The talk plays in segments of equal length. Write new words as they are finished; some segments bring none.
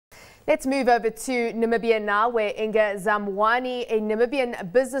Let's move over to Namibia now, where Inge Zaamwani, a Namibian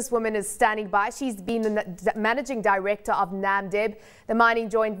businesswoman, is standing by. She's been the managing director of Namdeb, the mining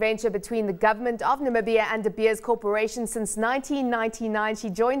joint venture between the government of Namibia and De Beers Corporation since 1999. She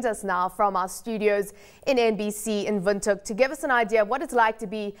joins us now from our studios in NBC in Windhoek to give us an idea of what it's like to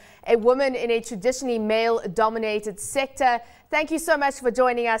be a woman in a traditionally male-dominated sector. Thank you so much for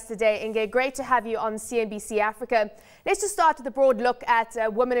joining us today, Inge. Great to have you on CNBC Africa. Let's just start with a broad look at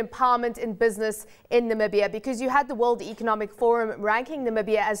women empowerment in business in Namibia, because you had the World Economic Forum ranking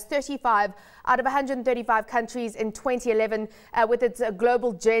Namibia as 35 out of 135 countries in 2011 with its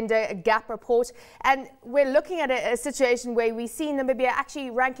global gender gap report. And we're looking at a situation where we see Namibia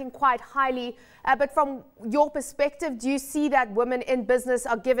actually ranking quite highly. But from your perspective, do you see that women in business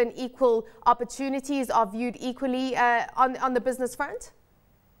are given equal opportunities, are viewed equally on the business front?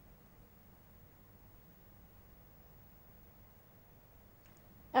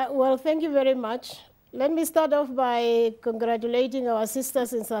 Well, thank you very much. Let me start off by congratulating our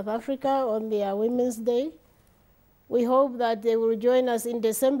sisters in South Africa on their Women's Day. We hope that they will join us in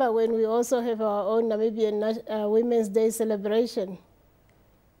December when we also have our own Namibian Women's Day celebration.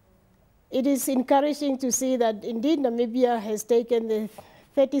 It is encouraging to see that indeed Namibia has taken the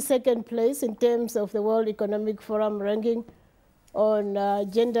 32nd place in terms of the World Economic Forum ranking on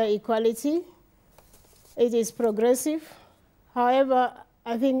gender equality. It is progressive. However,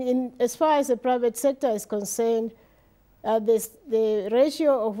 I think as far as the private sector is concerned, the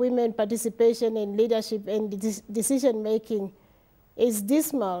ratio of women participation in leadership and decision-making is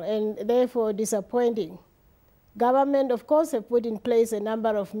dismal and therefore disappointing. Government, of course, have put in place a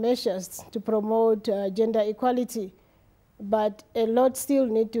number of measures to promote gender equality, but a lot still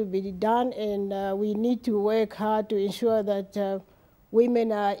need to be done, and we need to work hard to ensure that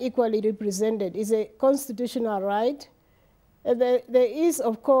women are equally represented. It's a constitutional right. There is,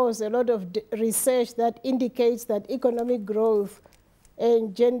 of course, a lot of research that indicates that economic growth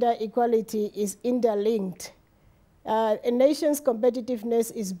and gender equality is interlinked. A nation's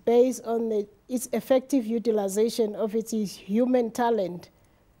competitiveness is based on its effective utilization of its human talent.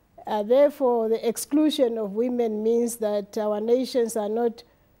 Therefore, the exclusion of women means that our nations are not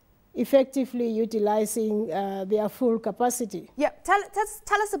effectively utilizing their full capacity. Yeah, tell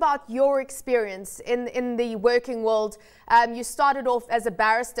us about your experience in the working world. You started off as a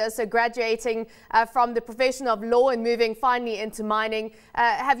barrister, so graduating from the profession of law and moving finally into mining.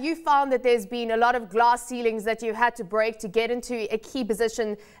 Have you found that there's been a lot of glass ceilings that you had to break to get into a key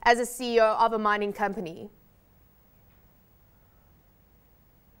position as a CEO of a mining company?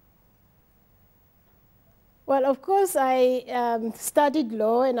 Well, of course, I studied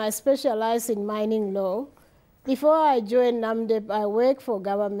law and I specialized in mining law. Before I joined Namdeb, I worked for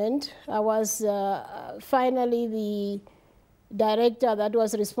government. I was finally the director that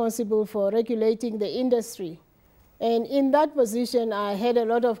was responsible for regulating the industry. And in that position, I had a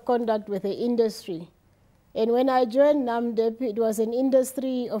lot of contact with the industry. And when I joined Namdeb, it was an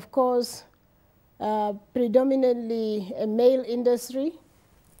industry, of course, predominantly a male industry.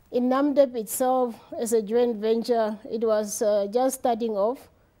 In Namdeb itself, as a joint venture, it was just starting off,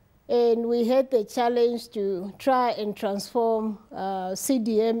 and we had the challenge to try and transform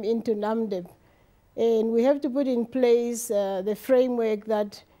CDM into Namdeb. And we have to put in place the framework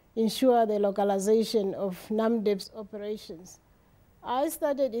that ensure the localization of Namdeb's operations. I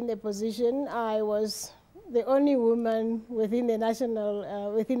started in the position, I was the only woman within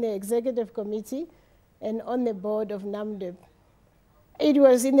the within the executive committee and on the board of Namdeb. It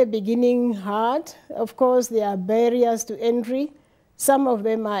was in the beginning hard. Of course, there are barriers to entry. Some of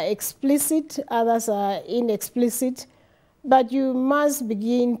them are explicit, others are inexplicit. But you must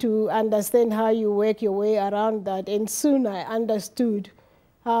begin to understand how you work your way around that. And soon I understood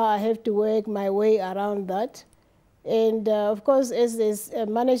how I have to work my way around that. And of course, as this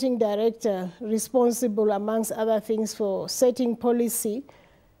managing director, responsible amongst other things for setting policy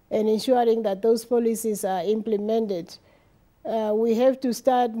and ensuring that those policies are implemented, we have to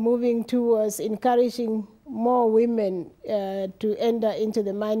start moving towards encouraging more women to enter into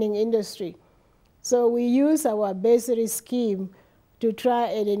the mining industry. So we use our bursary scheme to try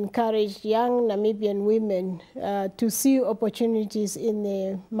and encourage young Namibian women to see opportunities in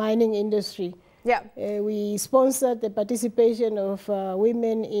the mining industry. Yeah. We sponsored the participation of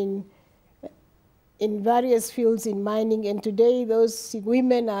women in various fields in mining, and today those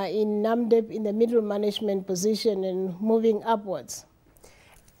women are in Namdeb in the middle management position and moving upwards.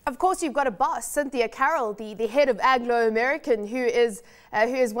 Of course, you've got a boss, Cynthia Carroll, the head of Anglo American, who is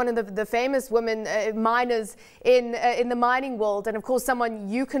one of the famous women miners in the mining world, and of course someone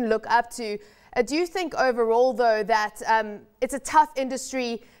you can look up to. Do you think overall, though, that it's a tough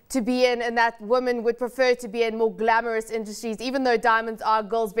industry to be in, and that women would prefer to be in more glamorous industries, even though diamonds are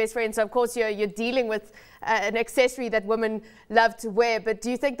girls' best friend. So of course you're dealing with an accessory that women love to wear. But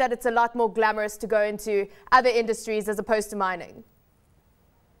do you think that it's a lot more glamorous to go into other industries as opposed to mining?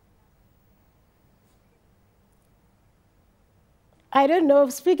 I don't know.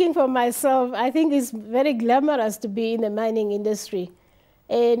 Speaking for myself, I think it's very glamorous to be in the mining industry.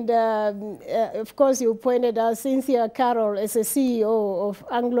 And of course, you pointed out Cynthia Carroll as a CEO of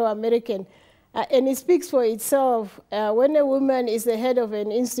Anglo-American. And it speaks for itself. When a woman is the head of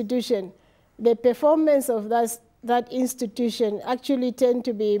an institution, the performance of that institution actually tend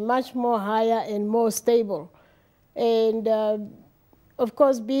to be much more higher and more stable. And of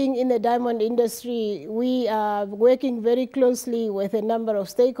course, being in the diamond industry, we are working very closely with a number of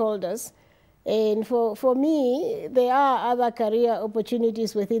stakeholders. And for me, there are other career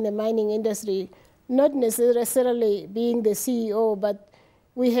opportunities within the mining industry, not necessarily being the CEO, but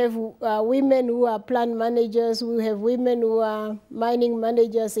we have women who are plant managers, we have women who are mining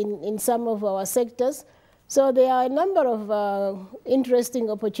managers in some of our sectors. So there are a number of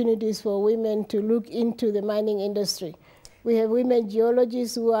interesting opportunities for women to look into the mining industry. We have women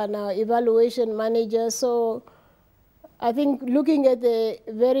geologists who are now evaluation managers. So I think looking at the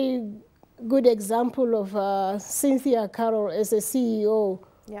very good example of Cynthia Carroll as a CEO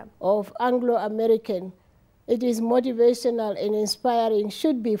of Anglo-American, it is motivational and inspiring,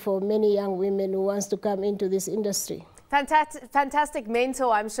 should be for many young women who wants to come into this industry. Fantastic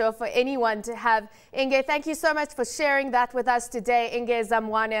mentor, I'm sure, for anyone to have. Inge, thank you so much for sharing that with us today. Inge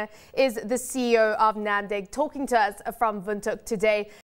Zaamwani is the CEO of Namdeb, talking to us from Windhoek today.